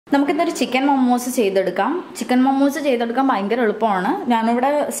നമുക്കിന്നൊരു chicken momos ചെയ്തെടുക്കാം. Chicken momos ചെയ്തെടുക്കാൻ ഭയങ്കര എളുപ്പമാണ്. ഞാനിവിടെ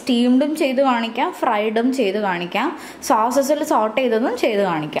സ്റ്റീംഡും ചെയ്ത് കാണിക്കാം, ഫ്രൈഡും ചെയ്ത് കാണിക്കാം, സോസസിൽ സോട്ട് ചെയ്തതും ചെയ്ത്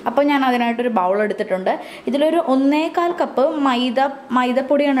കാണിക്കാം. അപ്പോൾ ഞാൻ അതിനായിട്ടൊരു ബൗൾ എടുത്തിട്ടുണ്ട്. ഇതിലൊരു 1.25 കപ്പ്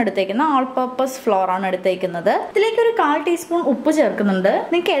മൈദപ്പൊടിയാണ് എടുത്തേക്കുന്നത്. ഓൾ പർപ്പസ് ഫ്ലോർ ആണ് എടുത്തേക്കുന്നത്. ഇതിലേക്ക് ഒരു 1/4 ടീസ്പൂൺ ഉപ്പ് ചേർക്കുന്നുണ്ട്.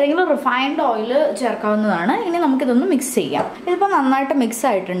 നിങ്ങൾക്ക് ഏതെങ്കിലും റിഫൈൻഡ് ഓയിൽ ചേർക്കാവുന്നതാണ്. ഇനി നമുക്കിതൊന്ന് മിക്സ് ചെയ്യാം. ഇതിപ്പോൾ നന്നായിട്ട് മിക്സ്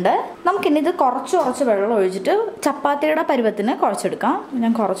ആയിട്ടുണ്ട്. നമുക്കിനി ഇത് കുറച്ച് വെള്ളം ഒഴിച്ചിട്ട് ചപ്പാത്തിയുടെ പരുവത്തിന് കുഴച്ചെടുക്കാം.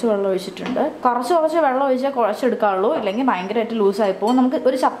 ഞാൻ കുറച്ച് വെള്ളം ഒഴിച്ചിട്ടുണ്ട്. കുറച്ച് വെള്ളം ഒഴിച്ചാൽ കുഴച്ചെടുക്കാവുള്ളൂ, ഇല്ലെങ്കിൽ ഭയങ്കരമായിട്ട് ലൂസായി പോകും. നമുക്ക്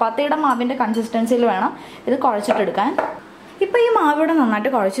ഒരു ചപ്പാത്തിയുടെ മാവിൻ്റെ കൺസിസ്റ്റൻസിയിൽ വേണം ഇത് കുഴച്ചിട്ടെടുക്കാൻ. ഇപ്പോൾ ഈ മാവിടെ നന്നായിട്ട്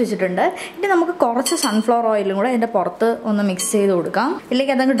കുഴച്ച് വെച്ചിട്ടുണ്ട്. ഇനി നമുക്ക് കുറച്ച് സൺഫ്ലവർ ഓയിലും കൂടെ ഇതിൻ്റെ പുറത്ത് ഒന്ന് മിക്സ് ചെയ്ത് കൊടുക്കാം,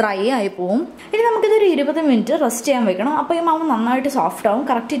 ഇല്ലെങ്കിൽ അതങ്ങ് ഡ്രൈ ആയി പോവും. ഇനി നമുക്കിതൊരു 20 മിനിറ്റ് റെസ്റ്റ് ചെയ്യാൻ വെക്കണം. അപ്പോൾ ഈ മാവ് നന്നായിട്ട് സോഫ്റ്റ് ആവും.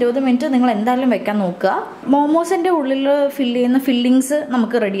 കറക്റ്റ് 20 മിനിറ്റ് നിങ്ങൾ എന്തായാലും വെക്കാൻ നോക്കുക. മോമോസിൻ്റെ ഉള്ളിൽ ഫില്ല് ചെയ്യുന്ന ഫില്ലിങ്സ്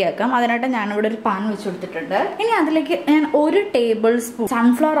നമുക്ക് റെഡിയാക്കാം. അതിനായിട്ട് ഞാനിവിടെ ഒരു പാൻ വെച്ച് കൊടുത്തിട്ടുണ്ട്. ഇനി അതിലേക്ക് ഞാൻ 1 ടേബിൾ സ്പൂൺ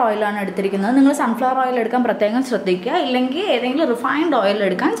സൺഫ്ലവർ ഓയിലാണ് എടുത്തിരിക്കുന്നത്. നിങ്ങൾ സൺഫ്ലവർ ഓയിൽ എടുക്കാൻ പ്രത്യേകം ശ്രദ്ധിക്കുക, ഇല്ലെങ്കിൽ ഏതെങ്കിലും റിഫൈൻഡ് ഓയിൽ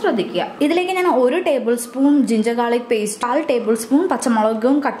എടുക്കാൻ ശ്രദ്ധിക്കുക. ഇതിലേക്ക് ഞാൻ 1 table spoon ginger garlic paste, 1/2 table spoon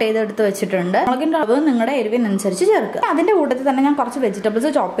പച്ചമുളകും കട്ട് ചെയ്തെടുത്ത് വെച്ചിട്ടുണ്ട്. മുളകിൻ്റെ അളവ് നിങ്ങളുടെ എരിവിനനുസരിച്ച് ചേർക്കുക. അതിൻ്റെ കൂട്ടത്തിൽ തന്നെ ഞാൻ കുറച്ച് വെജിറ്റബിൾസ്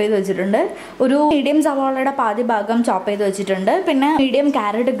ചോപ്പ് ചെയ്ത് വെച്ചിട്ടുണ്ട്. ഒരു മീഡിയം സവാളയുടെ പാതി ഭാഗം ചോപ്പ് ചെയ്ത് വെച്ചിട്ടുണ്ട്. പിന്നെ മീഡിയം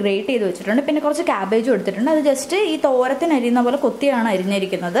ക്യാരറ്റ് ഗ്രേറ്റ് ചെയ്ത് വെച്ചിട്ടുണ്ട്. പിന്നെ കുറച്ച് ക്യാബേജും എടുത്തിട്ടുണ്ട്. അത് ജസ്റ്റ് ഈ തോരത്തിന് അരിയുന്ന പോലെ കൊത്തിയാണ്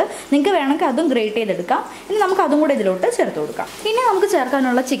അരിഞ്ഞിരിക്കുന്നത്. നിങ്ങൾക്ക് വേണമെങ്കിൽ അതും ഗ്രേറ്റ് ചെയ്തെടുക്കാം. ഇനി നമുക്ക് അതും കൂടെ ഇതിലോട്ട് ചേർത്ത് കൊടുക്കാം. ഇനി നമുക്ക്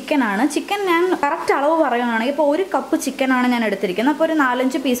ചേർക്കാനുള്ള ചിക്കനാണ്. ചിക്കൻ ഞാൻ കറക്റ്റ് അളവ് പറയുകയാണെങ്കിൽ ഇപ്പോൾ 1 കപ്പ് ചിക്കനാണ് ഞാൻ എടുത്തിരിക്കുന്നത്. അപ്പോൾ ഒരു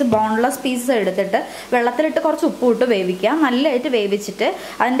 4-5 പീസ് ബോൺലെസ് പീസസ് എടുത്തിട്ട് വെള്ളത്തിലിട്ട് കുറച്ച് ഉപ്പ് ഇട്ട് വേവിക്കുക. നല്ലതായിട്ട് വേവിച്ചിട്ട്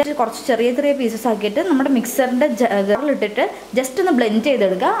അതിൻ്റെ കുറച്ച് ചെറിയ പീസസ് ആക്കിയിട്ട് നമ്മുടെ മിക്സറിൻ്റെ ജാറിലിട്ടിട്ട് ജസ്റ്റ് ഒന്ന് ബ്ലെൻഡ്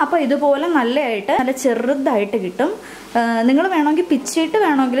ചെയ്തെടുക്കുക. അപ്പോൾ ഇതുപോലെ നല്ലതായിട്ട് നല്ല ചെറുതായിട്ട് കിട്ടും. നിങ്ങൾ വേണമെങ്കിൽ പിച്ചിട്ട്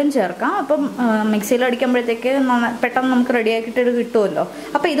വേണമെങ്കിലും ചേർക്കാം. അപ്പം മിക്സിയിൽ അടിക്കുമ്പോഴത്തേക്ക് പെട്ടെന്ന് നമുക്ക് റെഡിയാക്കിയിട്ട് കിട്ടുമല്ലോ.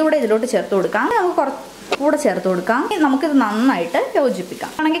 അപ്പോൾ ഇതുകൂടെ ഇതിലോട്ട് ചേർത്ത് കൊടുക്കാം. നമുക്ക് കുറച്ച് കൂടെ ചേർത്ത് കൊടുക്കാം. നമുക്കിത് നന്നായിട്ട് യോജിപ്പിക്കാം.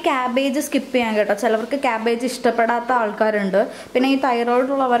 ആണെങ്കിൽ ക്യാബേജ് സ്കിപ്പ് ചെയ്യാൻ കേട്ടോ. ചിലവർക്ക് ക്യാബേജ് ഇഷ്ടപ്പെടാത്ത ആൾക്കാരുണ്ട്. പിന്നെ ഈ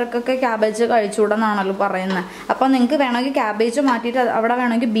തൈറോയിഡ് ഉള്ളവർക്കൊക്കെ ക്യാബേജ് കഴിച്ചുകൂടെന്നാണല്ലോ പറയുന്നത്. അപ്പോൾ നിങ്ങൾക്ക് വേണമെങ്കിൽ ക്യാബേജ് മാറ്റിയിട്ട് അവിടെ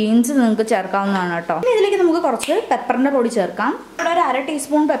വേണമെങ്കിൽ ബീൻസ് നിങ്ങൾക്ക് ചേർക്കാവുന്നതാണ് കേട്ടോ. ഇനി ഇതിലേക്ക് നമുക്ക് കുറച്ച് പെപ്പറിൻ്റെ പൊടി ചേർക്കാം. ഇവിടെ ഒരു 1/2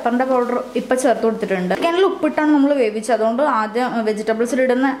 ടീസ്പൂൺ പെപ്പറിൻ്റെ പൗഡർ ഇപ്പം ചേർത്ത് കൊടുത്തിട്ടുണ്ട്. ചിക്കനിൽ ഉപ്പിട്ടാണ് നമ്മൾ വേവിച്ചത്. അതുകൊണ്ട് ആദ്യം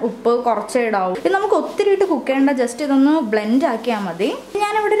വെജിറ്റബിൾസിലിടുന്ന ഉപ്പ് കുറച്ചേ ഇടാവും. ഇത് നമുക്ക് ഒത്തിരി ഇട്ട് കുക്ക് ചെയ്യേണ്ട, ജസ്റ്റ് ഇതൊന്ന് ബ്ലെൻഡ് ആക്കിയാൽ മതി.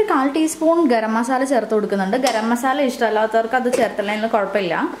 ഞാനിവിടെ ഒരു 1/4 ടീസ്പൂൺ ഗരം മസാല ചേർത്ത് കൊടുക്കുന്നുണ്ട്. ഗരം മസാല ഇഷ്ടമല്ലാത്തവർക്ക് അത് ചേർത്തില്ലെങ്കിൽ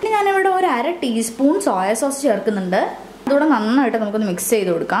കുഴപ്പമില്ല. ഇനി ഞാനിവിടെ ഒരു 1/2 ടീസ്പൂൺ സോയ സോസ് ചേർക്കുന്നുണ്ട്. അതുകൂടെ നന്നായിട്ട് നമുക്കൊന്ന് മിക്സ്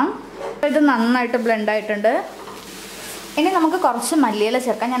ചെയ്ത് കൊടുക്കാം. ഇത് നന്നായിട്ട് ബ്ലെൻഡ് ആയിട്ടുണ്ട്. ഇനി നമുക്ക് കുറച്ച് മല്ലിയില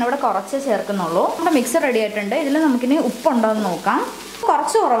ചേർക്കാം. ഞാനിവിടെ കുറച്ച് ചേർക്കുന്നുള്ളൂ. നമ്മുടെ മിക്സ് റെഡി ആയിട്ടുണ്ട്. ഇതിൽ നമുക്കിനി ഉപ്പുണ്ടോ എന്ന് നോക്കാം.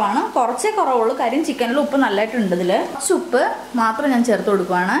 കുറച്ച് കുറവാണ്, കുറച്ചേ കുറവുള്ളൂ. കാര്യം ചിക്കനിൽ ഉപ്പ് നല്ലതായിട്ടുണ്ട്. ഇതിൽ കുറച്ച് ഉപ്പ് മാത്രം ഞാൻ ചേർത്ത്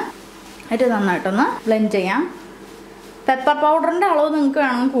കൊടുക്കുവാണ്. എന്നിട്ട് നന്നായിട്ടൊന്ന് ബ്ലെൻഡ് ചെയ്യാം. പെപ്പർ പൗഡറിൻ്റെ അളവ് നിങ്ങൾക്ക്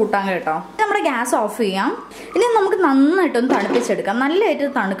വേണമെങ്കിൽ കൂട്ടാൻ കേട്ടോ. നമ്മുടെ ഗ്യാസ് ഓഫ് ചെയ്യാം. ഇനി നമുക്ക് നന്നായിട്ടൊന്ന് തണുപ്പിച്ചെടുക്കാം. നല്ലതായിട്ട്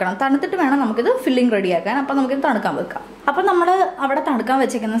തണുക്കണം. തണുത്തിട്ട് വേണം നമുക്കിത് ഫില്ലിംഗ് റെഡിയാക്കാൻ. അപ്പോൾ നമുക്കിത് തണുക്കാൻ വെക്കാം. അപ്പോൾ നമ്മൾ അവിടെ തണുക്കാൻ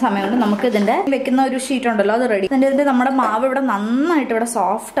വെച്ചിരിക്കുന്ന സമയം കൊണ്ട് നമുക്ക് ഇതിൻ്റെ വെക്കുന്ന ഒരു ഷീറ്റ് ഉണ്ടല്ലോ, അത് റെഡി. ഇതിൻ്റെ നമ്മുടെ മാവ് ഇവിടെ നന്നായിട്ട് ഇവിടെ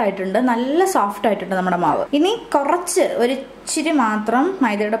സോഫ്റ്റ് ആയിട്ടുണ്ട്. നല്ല സോഫ്റ്റ് ആയിട്ടുണ്ട് നമ്മുടെ മാവ്. ഇനി കുറച്ച് ഒരു ഇച്ചിരി മാത്രം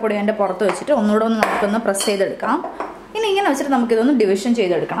മൈദയുടെ പൊടി അതിൻ്റെ പുറത്ത് വെച്ചിട്ട് ഒന്നുകൂടെ നമുക്കൊന്ന് പ്രസ് ചെയ്തെടുക്കാം. ഇനി ഇങ്ങനെ വെച്ചിട്ട് നമുക്കിതൊന്ന് ഡിവിഷൻ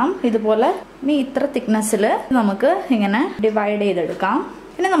ചെയ്തെടുക്കണം. ഇതുപോലെ ഇനി ഇത്ര തിക്നെസ്സിൽ നമുക്ക് ഇങ്ങനെ ഡിവൈഡ് ചെയ്തെടുക്കാം.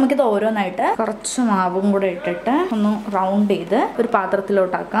 പിന്നെ നമുക്കിത് ഓരോന്നായിട്ട് കുറച്ച് മാവും കൂടെ ഇട്ടിട്ട് ഒന്ന് റൗണ്ട് ചെയ്ത് ഒരു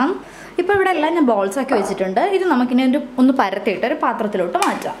പാത്രത്തിലോട്ടാക്കാം. ഇപ്പോൾ ഇവിടെ എല്ലാം ഞാൻ ബോൾസ് ആക്കി വെച്ചിട്ടുണ്ട്. ഇത് നമുക്കിനി ഒന്ന് പരത്തിയിട്ട് ഒരു പാത്രത്തിലോട്ട്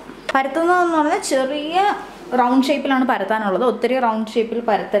മാറ്റാം. പരത്തുന്നതെന്ന് പറഞ്ഞാൽ ചെറിയ റൗണ്ട് ഷേപ്പിലാണ് പരത്താനുള്ളത്. ഒത്തിരി റൗണ്ട് ഷേപ്പിൽ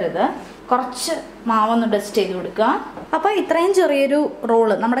പരത്തരുത്. കുറച്ച് മാവൊന്ന് ഡസ്റ്റ് ചെയ്ത് കൊടുക്കുക. അപ്പോൾ ഇത്രയും ചെറിയൊരു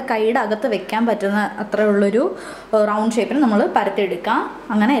റോള് നമ്മുടെ കൈയുടെ അകത്ത് വെക്കാൻ പറ്റുന്ന അത്രയുള്ളൊരു റൗണ്ട് ഷേപ്പിൽ നമ്മൾ പരത്തിയെടുക്കാം.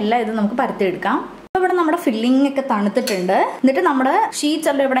 അങ്ങനെ എല്ലാം ഇത് നമുക്ക് പരത്തിയെടുക്കാം. ഇവിടെ നമ്മുടെ ഫില്ലിംഗ് ഒക്കെ തണുത്തിട്ടുണ്ട്. എന്നിട്ട് നമ്മുടെ ഷീറ്റ്സ്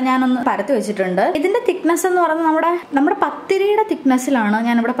എല്ലാം ഇവിടെ ഞാനൊന്ന് പരത്തി വെച്ചിട്ടുണ്ട്. ഇതിന്റെ തിക്നെസ് എന്ന് പറയുന്നത് നമ്മുടെ പത്തിരിയുടെ തിക്നെസ്സിലാണ്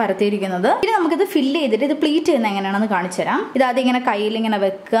ഞാൻ ഇവിടെ പരത്തിയിരിക്കുന്നത്. ഇനി നമുക്കിത് ഫില്ല് ചെയ്തിട്ട് ഇത് പ്ലീറ്റ് ചെയ്യുന്നത് എങ്ങനെയാണെന്ന് കാണിച്ചു തരാം. ഇത് ആദ്യം ഇങ്ങനെ കയ്യിൽ ഇങ്ങനെ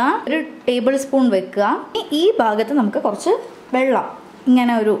വെക്കുക, ഒരു ടേബിൾ സ്പൂൺ വെക്കുക. ഈ ഭാഗത്ത് നമുക്ക് കുറച്ച് വെള്ളം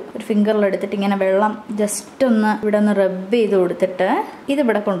ഇങ്ങനെ ഒരു ഫിംഗറിൽ എടുത്തിട്ട് ഇങ്ങനെ വെള്ളം ജസ്റ്റ് ഒന്ന് ഇവിടെ ഒന്ന് റബ്ബ് ചെയ്ത് കൊടുത്തിട്ട്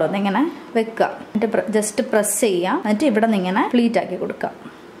ഇതിവിടെ കൊണ്ടുവന്ന് ഇങ്ങനെ വെക്കുക. എന്നിട്ട് ജസ്റ്റ് പ്രസ് ചെയ്യുക. എന്നിട്ട് ഇവിടെ നിന്ന് ഇങ്ങനെ പ്ലീറ്റ് ആക്കി കൊടുക്കുക.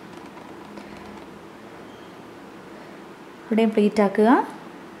 ഇവിടെയും പ്ലീറ്റ് ആക്കുക,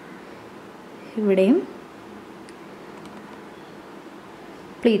 ഇവിടെയും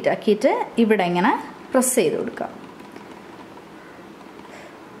പ്ലീറ്റ് ആക്കിയിട്ട് ഇവിടെ ഇങ്ങനെ പ്രസ് ചെയ്ത് കൊടുക്കുക.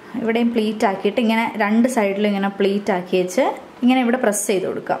 ഇവിടെയും പ്ലീറ്റ് ആക്കിയിട്ട് ഇങ്ങനെ 2 സൈഡിലും ഇങ്ങനെ പ്ലീറ്റ് ആക്കി വെച്ച് ഇങ്ങനെ ഇവിടെ പ്രസ് ചെയ്ത്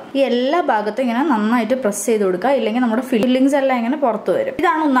കൊടുക്കുക. ഈ എല്ലാ ഭാഗത്തും ഇങ്ങനെ നന്നായിട്ട് പ്രസ് ചെയ്ത് കൊടുക്കുക. ഇല്ലെങ്കിൽ നമ്മുടെ ഫില്ലിങ്സ് എല്ലാം ഇങ്ങനെ പുറത്ത് വരും.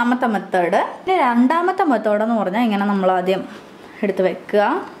 ഇതാണ് ഒന്നാമത്തെ മെത്തേഡ്. പിന്നെ രണ്ടാമത്തെ മെത്തേഡ് എന്ന് പറഞ്ഞാൽ ഇങ്ങനെ നമ്മൾ ആദ്യം എടുത്ത് വെക്കുക,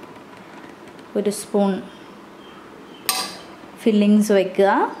 ഒരു സ്പൂൺ ഫില്ലിങ്സ്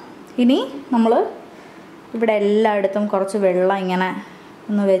വെക്കുക. ഇനി നമ്മൾ ഇവിടെ എല്ലായിടത്തും കുറച്ച് വെള്ളം ഇങ്ങനെ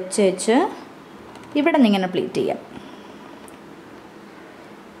ഒന്ന് വെച്ച് ഇവിടെ നിന്ന് ഇങ്ങനെ പ്ലീറ്റ് ചെയ്യാം.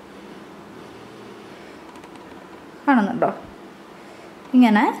 കാണുന്നുണ്ടോ?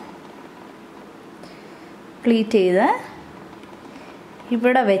 ഇങ്ങനെ പ്ലീറ്റ് ചെയ്ത്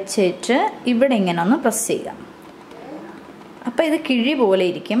ഇവിടെ വെച്ചിട്ട് ഇവിടെ ഇങ്ങനെ ഒന്ന് പ്രസ് ചെയ്യാം. അപ്പോൾ ഇത് കിഴി പോലെ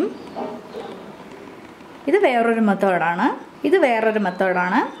ഇരിക്കും. ഇത് വേറൊരു മെത്തേഡാണ്.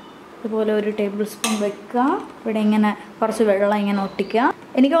 ഇതുപോലെ ഒരു ടേബിൾ സ്പൂൺ വെക്കുക, ഇവിടെ ഇങ്ങനെ കുറച്ച് വെള്ളം ഇങ്ങനെ ഒട്ടിക്കുക.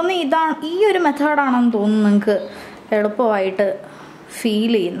 എനിക്ക് തോന്നുന്നു ഈ ഒരു മെത്തേഡാണെന്ന് തോന്നുന്നു നിങ്ങൾക്ക് എളുപ്പമായിട്ട്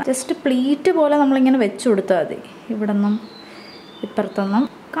ഫീൽ ചെയ്യുന്നത്. ജസ്റ്റ് പ്ലീറ്റ് പോലെ നമ്മളിങ്ങനെ വെച്ച് കൊടുത്താൽ മതി. ഇവിടെ നിന്നും ഇപ്പുറത്തൊന്നും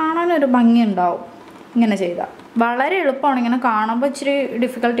കാണാനൊരു ഭംഗി ഉണ്ടാവും ഇങ്ങനെ ചെയ്താൽ. വളരെ എളുപ്പമാണ്. ഇങ്ങനെ കാണുമ്പോൾ ഇച്ചിരി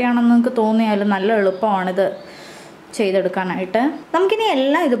ഡിഫിക്കൽട്ടി ആണെന്ന് നിങ്ങൾക്ക് തോന്നിയാലും നല്ല എളുപ്പമാണിത് ചെയ്തെടുക്കാനായിട്ട്. നമുക്കിനി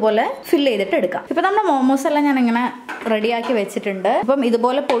എല്ലാം ഇതുപോലെ ഫില്ല് ചെയ്തിട്ട് എടുക്കാം. ഇപ്പം നമ്മുടെ മോമോസ് എല്ലാം ഞാൻ ഇങ്ങനെ റെഡിയാക്കി വെച്ചിട്ടുണ്ട്. അപ്പം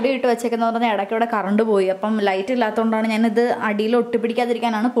ഇതുപോലെ പൊടി ഇട്ട് വെച്ചേക്കുന്നത് പറഞ്ഞാൽ ഇടയ്ക്ക് ഇവിടെ കറണ്ട് പോയി. അപ്പം ലൈറ്റ് ഇല്ലാത്തതുകൊണ്ടാണ് ഞാനിത് അടിയിൽ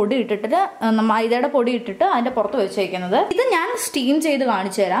ഒട്ടിപ്പിടിക്കാതിരിക്കാനാണ് പൊടി ഇട്ടിട്ട് മൈദയുടെ പൊടി ഇട്ടിട്ട് അതിൻ്റെ പുറത്ത് വെച്ചേക്കുന്നത്. ഇത് ഞാൻ സ്റ്റീം ചെയ്ത്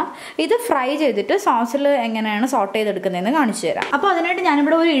കാണിച്ചു തരാം. ഇത് ഫ്രൈ ചെയ്തിട്ട് സോസിൽ എങ്ങനെയാണ് സോട്ട് ചെയ്തെടുക്കുന്നതെന്ന് കാണിച്ചു തരാം. അപ്പോൾ അതിനായിട്ട്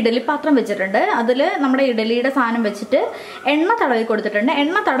ഞാനിവിടെ ഒരു ഇഡലി പാത്രം വെച്ചിട്ടുണ്ട്. അതിൽ നമ്മുടെ ഇഡലിയുടെ സാധനം വെച്ചിട്ട് എണ്ണ തടവി കൊടുത്തിട്ടുണ്ട്.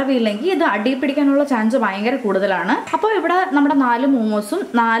 എണ്ണ തടവിയില്ലെങ്കിൽ ഇത് അടി പിടിക്കാനുള്ള ചാൻസ് ഭയങ്കര കൂടുതലാണ്. അപ്പോൾ ഇവിടെ നമ്മുടെ 4 മോമോസും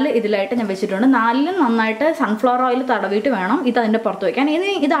 4 ഇതിലായിട്ട് ഞാൻ വെച്ചിട്ടുണ്ട്. 4ലും നന്നായിട്ട് സൺഫ്ലവർ ഓയിൽ തടവിയിട്ട് വേണം ഇത് അതിൻ്റെ പുറത്ത് വയ്ക്കാൻ. ഇനി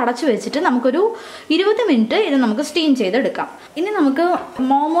ഇത് അടച്ചു വെച്ചിട്ട് നമുക്കൊരു 20 മിനിറ്റ് ഇത് നമുക്ക് സ്റ്റീം ചെയ്തെടുക്കാം. ഇനി നമുക്ക്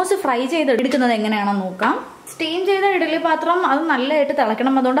മോമോസ് ഫ്രൈ ചെയ്തെടുക്കുന്നത് എങ്ങനെയാണെന്ന് നോക്കാം. സ്റ്റീം ചെയ്ത ഇഡലി പാത്രം അത് നല്ലതായിട്ട്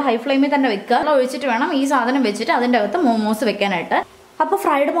തിളക്കണം. അതുകൊണ്ട് ഹൈ ഫ്ലെയിമിൽ തന്നെ വെക്കുക. ഒഴിച്ചിട്ട് വേണം ഈ സാധനം വെച്ചിട്ട് അതിൻ്റെ അകത്ത് മോമോസ് വെക്കാനായിട്ട്. അപ്പോൾ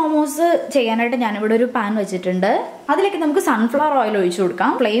ഫ്രൈഡ് മോമോസ് ചെയ്യാനായിട്ട് ഞാനിവിടെ ഒരു പാൻ വെച്ചിട്ടുണ്ട്. അതിലേക്ക് നമുക്ക് സൺഫ്ലവർ ഓയിൽ ഒഴിച്ചു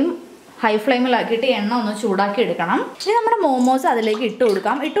കൊടുക്കാം. ഹൈ ഫ്ലെയിമിലാക്കിയിട്ട് എണ്ണ ഒന്ന് ചൂടാക്കി എടുക്കണം. ഇനി നമ്മുടെ മോമോസ് അതിലേക്ക് ഇട്ട്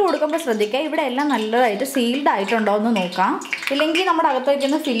കൊടുക്കാം. ഇട്ട് കൊടുക്കുമ്പോൾ ശ്രദ്ധിക്കുക, ഇവിടെ എല്ലാം നല്ലതായിട്ട് സീൽഡ് ആയിട്ടുണ്ടോ എന്ന് നോക്കാം. ഇല്ലെങ്കിൽ നമ്മുടെ അകത്ത്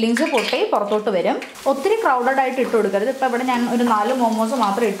വയ്ക്കുന്ന ഫില്ലിങ്സ് പൊട്ടി പുറത്തോട്ട് വരും. ഒത്തിരി ക്രൗഡഡ് ആയിട്ട് ഇട്ട് കൊടുക്കരുത്. ഇപ്പോൾ ഇവിടെ ഞാൻ ഒരു 4 മോമോസ്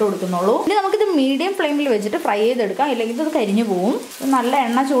മാത്രമേ ഇട്ട് കൊടുക്കുന്നുള്ളൂ. ഇനി നമുക്കിത് മീഡിയം ഫ്ലെയിമിൽ വെച്ചിട്ട് ഫ്രൈ ചെയ്തെടുക്കാം. ഇല്ലെങ്കിൽ ഇത് കരിഞ്ഞു പോവും. നല്ല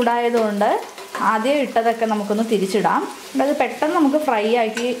എണ്ണ ചൂടായതുകൊണ്ട് ആദ്യം ഇട്ടതൊക്കെ നമുക്കൊന്ന് തിരിച്ചിടാം. അത് പെട്ടെന്ന് നമുക്ക് ഫ്രൈ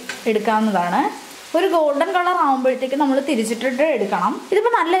ആക്കി എടുക്കാവുന്നതാണ്. ഒരു ഗോൾഡൻ കളർ ആകുമ്പോഴത്തേക്ക് നമ്മൾ തിരിച്ചിട്ടിട്ട് എടുക്കണം.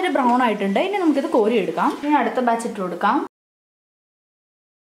 ഇതിപ്പോൾ നല്ലൊരു ബ്രൗൺ ആയിട്ടുണ്ട്. ഇനി നമുക്കിത് കോരി എടുക്കാം. ഇനി അടുത്ത ബാച്ച് ഇട്ട് കൊടുക്കാം.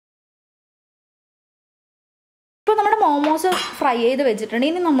 ഇപ്പോൾ നമ്മുടെ മോമോസ് ഫ്രൈ ചെയ്ത് വെച്ചിട്ടുണ്ട്.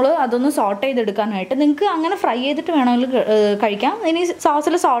 ഇനി നമ്മൾ അതൊന്ന് സോട്ട് ചെയ്തെടുക്കാനായിട്ട് നിങ്ങൾക്ക് അങ്ങനെ ഫ്രൈ ചെയ്തിട്ട് വേണമെങ്കിൽ കഴിക്കാം. ഇനി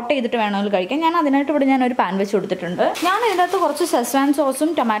സോസിൽ സോട്ട് ചെയ്തിട്ട് വേണമെങ്കിൽ കഴിക്കാം. ഞാൻ അതിനായിട്ട് ഇവിടെ ഞാനൊരു പാൻ വെച്ച് കൊടുത്തിട്ടുണ്ട്. ഞാൻ ഇതിനകത്ത് കുറച്ച് സെസ്വാൻ സോസും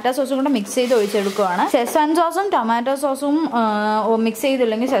ടൊമാറ്റോ സോസും കൂടെ മിക്സ് ചെയ്ത് ഒഴിച്ചെടുക്കുകയാണ്. സെസ്വാൻ സോസും ടൊമാറ്റോ സോസും മിക്സ്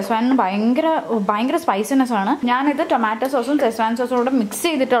ചെയ്തില്ലെങ്കിൽ സെസ്വാനിന് ഭയങ്കര സ്പൈസിനെസ് ആണ്. ഞാനിത് ടൊമാറ്റോ സോസും സെസ്വാൻ സോസും കൂടെ മിക്സ്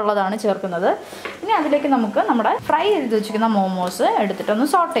ചെയ്തിട്ടുള്ളതാണ് ചേർക്കുന്നത്. ഇനി അതിലേക്ക് നമുക്ക് നമ്മുടെ ഫ്രൈ ചെയ്ത് വെച്ചിരിക്കുന്ന മോമോസ് എടുത്തിട്ടൊന്ന്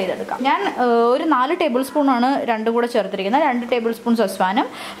സോട്ട് ചെയ്തെടുക്കാം. ഞാൻ ഒരു 4 ടേബിൾ സ്പൂണാണ് രണ്ടും കൂടെ ചേർത്തിരിക്കുന്നത്. 2 table spoon സെസ്വാനും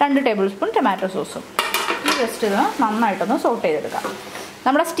 2 table spoon tomato സോസും. ഈ ജസ്റ്റ് ഇത് നന്നായിട്ടൊന്ന് സോട്ട് ചെയ്തെടുക്കാം.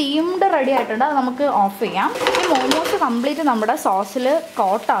 നമ്മുടെ സ്റ്റീംഡ് റെഡി ആയിട്ടുണ്ട്. അത് നമുക്ക് ഓഫ് ചെയ്യാം. ഈ മോമോസ് കംപ്ലീറ്റ് നമ്മുടെ സോസിൽ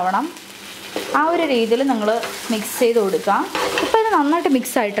കോട്ടാവണം. ആ ഒരു രീതിയിൽ നിങ്ങൾ മിക്സ് ചെയ്ത് കൊടുക്കുക. ഇപ്പോൾ ഇത് നന്നായിട്ട്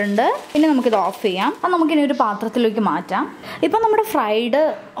മിക്സ് ആയിട്ടുണ്ട്. ഇനി നമുക്കിത് ഓഫ് ചെയ്യാം. അത് നമുക്കിനി ഒരു പാത്രത്തിലേക്ക് മാറ്റാം. ഇപ്പം നമ്മുടെ ഫ്രൈഡ്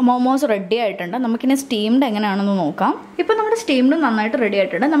മോമോസ് റെഡി ആയിട്ടുണ്ട്. നമുക്കിനി സ്റ്റീംഡ് എങ്ങനെയാണെന്ന് നോക്കാം. ഇപ്പം നമ്മുടെ സ്റ്റീംഡും നന്നായിട്ട് റെഡി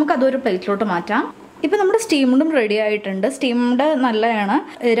ആയിട്ടുണ്ട്. നമുക്കതൊരു പ്ലേറ്റിലോട്ട് മാറ്റാം. ഇപ്പം നമ്മുടെ സ്റ്റീംഡും റെഡി ആയിട്ടുണ്ട്. സ്റ്റീംഡ് നല്ലതാണ്.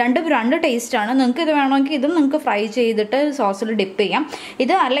 രണ്ട് ടേസ്റ്റാണ്. നിങ്ങൾക്ക് ഇത് വേണമെങ്കിൽ ഇതും നിങ്ങൾക്ക് ഫ്രൈ ചെയ്തിട്ട് സോസിൽ ഡിപ്പ് ചെയ്യാം.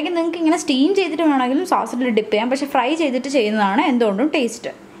 ഇത് അല്ലെങ്കിൽ നിങ്ങൾക്ക് ഇങ്ങനെ സ്റ്റീം ചെയ്തിട്ട് വേണമെങ്കിലും സോസിൽ ഡിപ്പ് ചെയ്യാം. പക്ഷേ ഫ്രൈ ചെയ്തിട്ട് ചെയ്യുന്നതാണ് എന്തുകൊണ്ടും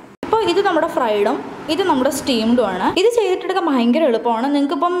ടേസ്റ്റ്. അപ്പോൾ ഇത് നമ്മുടെ ഫ്രൈഡും ഇത് നമ്മുടെ സ്റ്റീംഡും ആണ്. ഇത് ചെയ്തിട്ടെടുക്കാൻ ഭയങ്കര എളുപ്പമാണ്.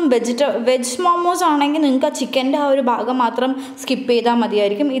 നിങ്ങൾക്കിപ്പം വെജ് മോമോസ് ആണെങ്കിൽ നിങ്ങൾക്ക് ആ ചിക്കൻ്റെ ആ ഒരു ഭാഗം മാത്രം സ്കിപ്പ് ചെയ്താൽ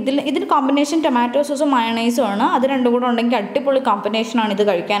മതിയായിരിക്കും. ഇതിന് കോമ്പിനേഷൻ ടൊമാറ്റോ സോസും മയണൈസും ആണ്. അത് രണ്ടും കൂടെ ഉണ്ടെങ്കിൽ അടിപൊളി കോമ്പിനേഷനാണ് ഇത്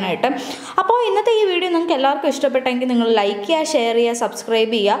കഴിക്കാനായിട്ട്. അപ്പോൾ ഇന്നത്തെ ഈ വീഡിയോ നിങ്ങൾക്ക് എല്ലാവർക്കും ഇഷ്ടപ്പെട്ടെങ്കിൽ നിങ്ങൾ ലൈക്ക് ചെയ്യുക, ഷെയർ ചെയ്യുക,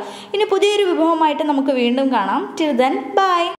 സബ്സ്ക്രൈബ് ചെയ്യുക. ഇനി പുതിയൊരു വിഭവമായിട്ട് നമുക്ക് വീണ്ടും കാണാം. Till then bye.